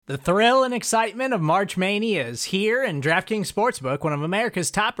The thrill and excitement of March Mania is here, and DraftKings Sportsbook, one of America's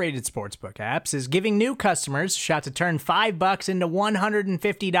top-rated sportsbook apps, is giving new customers a shot to turn $5 into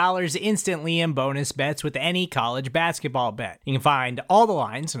 $150 instantly in bonus bets with any college basketball bet. You can find all the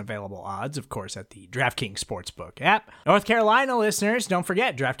lines and available odds, of course, at the DraftKings Sportsbook app. North Carolina listeners, don't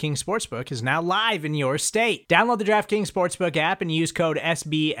forget, DraftKings Sportsbook is now live in your state. Download the DraftKings Sportsbook app and use code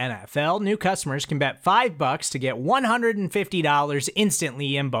SBNFL. New customers can bet $5 to get $150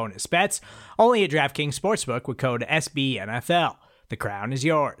 instantly in bonus bets, only at DraftKings Sportsbook with code SBNFL. The crown is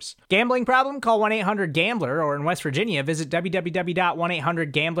yours. Gambling problem? Call 1-800-GAMBLER, or in West Virginia, visit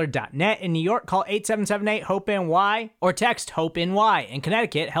www.1800gambler.net. In New York, call 877-8-HOPE-NY or text HOPE-NY. In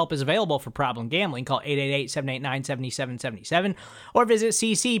Connecticut, help is available for problem gambling. Call 888-789-7777 or visit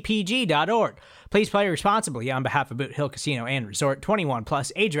ccpg.org. Please play responsibly on behalf of Boot Hill Casino and Resort. 21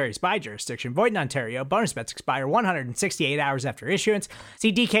 plus, age varies by jurisdiction. Void in Ontario. Bonus bets expire 168 hours after issuance.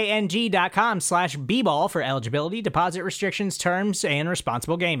 See dkng.com/bball for eligibility, deposit restrictions, terms, and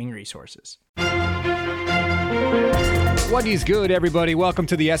responsible gaming resources. What is good, everybody? Welcome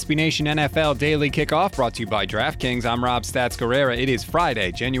to the SB Nation NFL Daily Kickoff, brought to you by DraftKings. I'm Rob Stats Guerrera. It is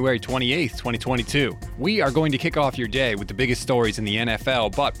Friday, January 28th, 2022. We are going to kick off your day with the biggest stories in the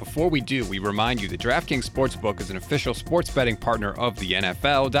NFL, but before we do, we remind you that DraftKings Sportsbook is an official sports betting partner of the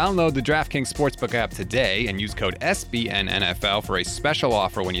NFL. Download the DraftKings Sportsbook app today and use code SBNNFL for a special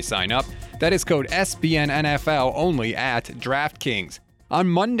offer when you sign up. That is code SBNNFL only at DraftKings. On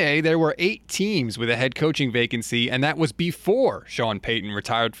Monday, there were 8 teams with a head coaching vacancy, and that was before Sean Payton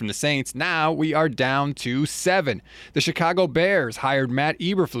retired from the Saints. Now we are down to 7. The Chicago Bears hired Matt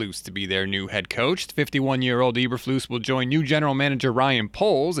Eberflus to be their new head coach. The 51-year-old Eberflus will join new general manager Ryan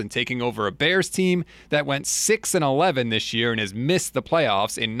Poles in taking over a Bears team that went 6-11 this year and has missed the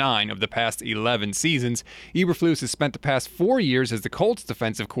playoffs in 9 of the past 11 seasons. Eberflus has spent the past 4 years as the Colts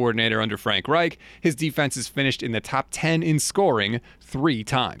defensive coordinator under Frank Reich. His defense has finished in the top 10 in scoring 3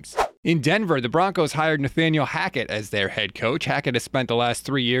 times. In Denver, the Broncos hired Nathaniel Hackett as their head coach. Hackett has spent the last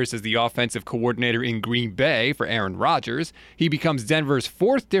 3 years as the offensive coordinator in Green Bay for Aaron Rodgers. He becomes Denver's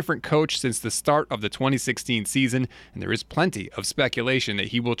 4th different coach since the start of the 2016 season, and there is plenty of speculation that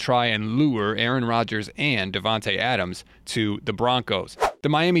he will try and lure Aaron Rodgers and Davante Adams to the Broncos. The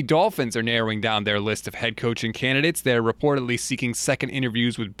Miami Dolphins are narrowing down their list of head coaching candidates. They're reportedly seeking second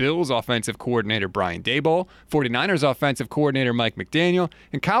interviews with Bills offensive coordinator Brian Daboll, 49ers offensive coordinator Mike McDaniel,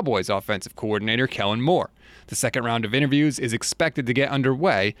 and Cowboys offensive coordinator Kellen Moore. The second round of interviews is expected to get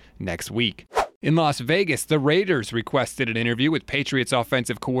underway next week. In Las Vegas, the Raiders requested an interview with Patriots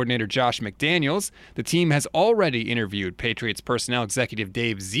offensive coordinator Josh McDaniels. The team has already interviewed Patriots personnel executive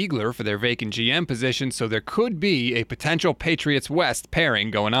Dave Ziegler for their vacant GM position, so there could be a potential Patriots West pairing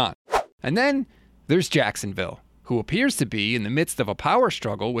going on. And then there's Jacksonville, who appears to be in the midst of a power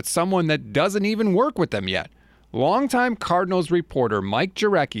struggle with someone that doesn't even work with them yet. Longtime Cardinals reporter Mike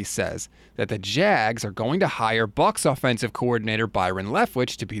Jurecki says that the Jags are going to hire Bucs offensive coordinator Byron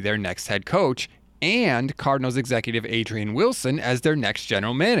Leftwich to be their next head coach and Cardinals executive Adrian Wilson as their next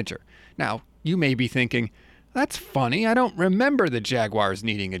general manager. Now, you may be thinking, that's funny. I don't remember the Jaguars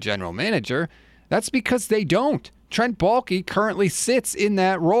needing a general manager. That's because they don't. Trent Baalke currently sits in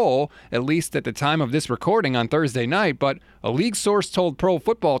that role, at least at the time of this recording on Thursday night, but a league source told Pro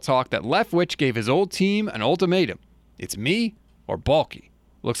Football Talk that Leftwich gave his old team an ultimatum. It's me or Baalke.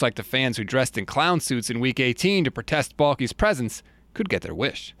 Looks like the fans who dressed in clown suits in Week 18 to protest Baalke's presence could get their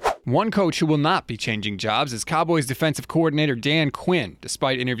wish. One coach who will not be changing jobs is Cowboys defensive coordinator Dan Quinn.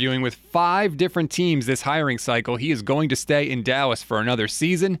 Despite interviewing with 5 different teams this hiring cycle, he is going to stay in Dallas for another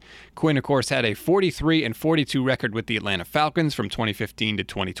season. Quinn, of course, had a 43-42 record with the Atlanta Falcons from 2015 to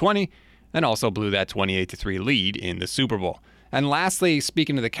 2020, and also blew that 28-3 lead in the Super Bowl. And lastly,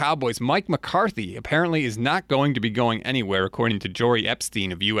 speaking of the Cowboys, Mike McCarthy apparently is not going to be going anywhere, according to Jory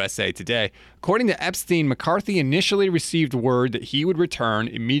Epstein of USA Today. According to Epstein, McCarthy initially received word that he would return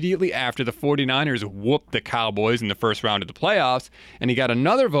immediately after the 49ers whooped the Cowboys in the first round of the playoffs, and he got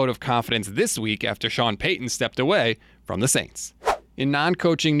another vote of confidence this week after Sean Payton stepped away from the Saints. In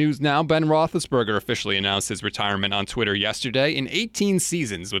non-coaching news now, Ben Roethlisberger officially announced his retirement on Twitter yesterday. In 18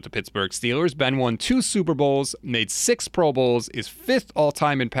 seasons with the Pittsburgh Steelers, Ben won 2 Super Bowls, made 6 Pro Bowls, is 5th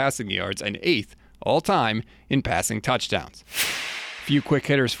all-time in passing yards, and 8th all-time in passing touchdowns. Few quick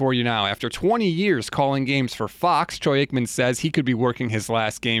hitters for you now. After 20 years calling games for Fox, Troy Aikman says he could be working his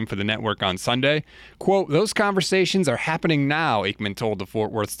last game for the network on Sunday. Quote, "Those conversations are happening now," Aikman told the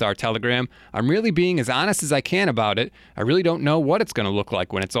Fort Worth Star-Telegram. "I'm really being as honest as I can about it. I really don't know what it's going to look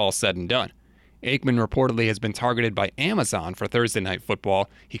like when it's all said and done." Aikman reportedly has been targeted by Amazon for Thursday Night Football.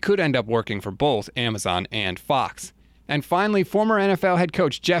 He could end up working for both Amazon and Fox. And finally, former NFL head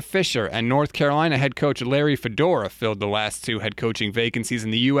coach Jeff Fisher and North Carolina head coach Larry Fedora filled the last two head coaching vacancies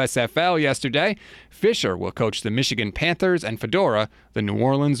in the USFL yesterday. Fisher will coach the Michigan Panthers and Fedora the New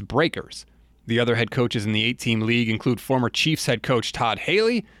Orleans Breakers. The other head coaches in the 8-team league include former Chiefs head coach Todd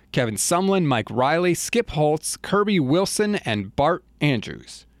Haley, Kevin Sumlin, Mike Riley, Skip Holtz, Kirby Wilson, and Bart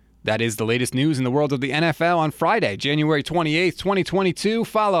Andrews. That is the latest news in the world of the NFL on Friday, January 28th, 2022.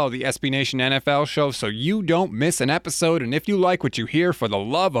 Follow the SB Nation NFL show so you don't miss an episode. And if you like what you hear, for the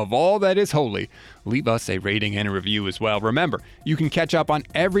love of all that is holy, leave us a rating and a review as well. Remember, you can catch up on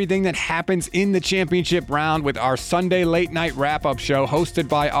everything that happens in the championship round with our Sunday late night wrap-up show hosted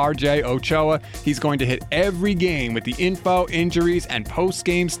by RJ Ochoa. He's going to hit every game with the info, injuries, and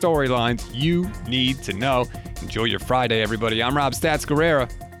post-game storylines you need to know. Enjoy your Friday, everybody. I'm Rob Stats Guerrera.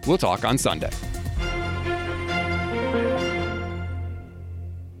 We'll talk on Sunday.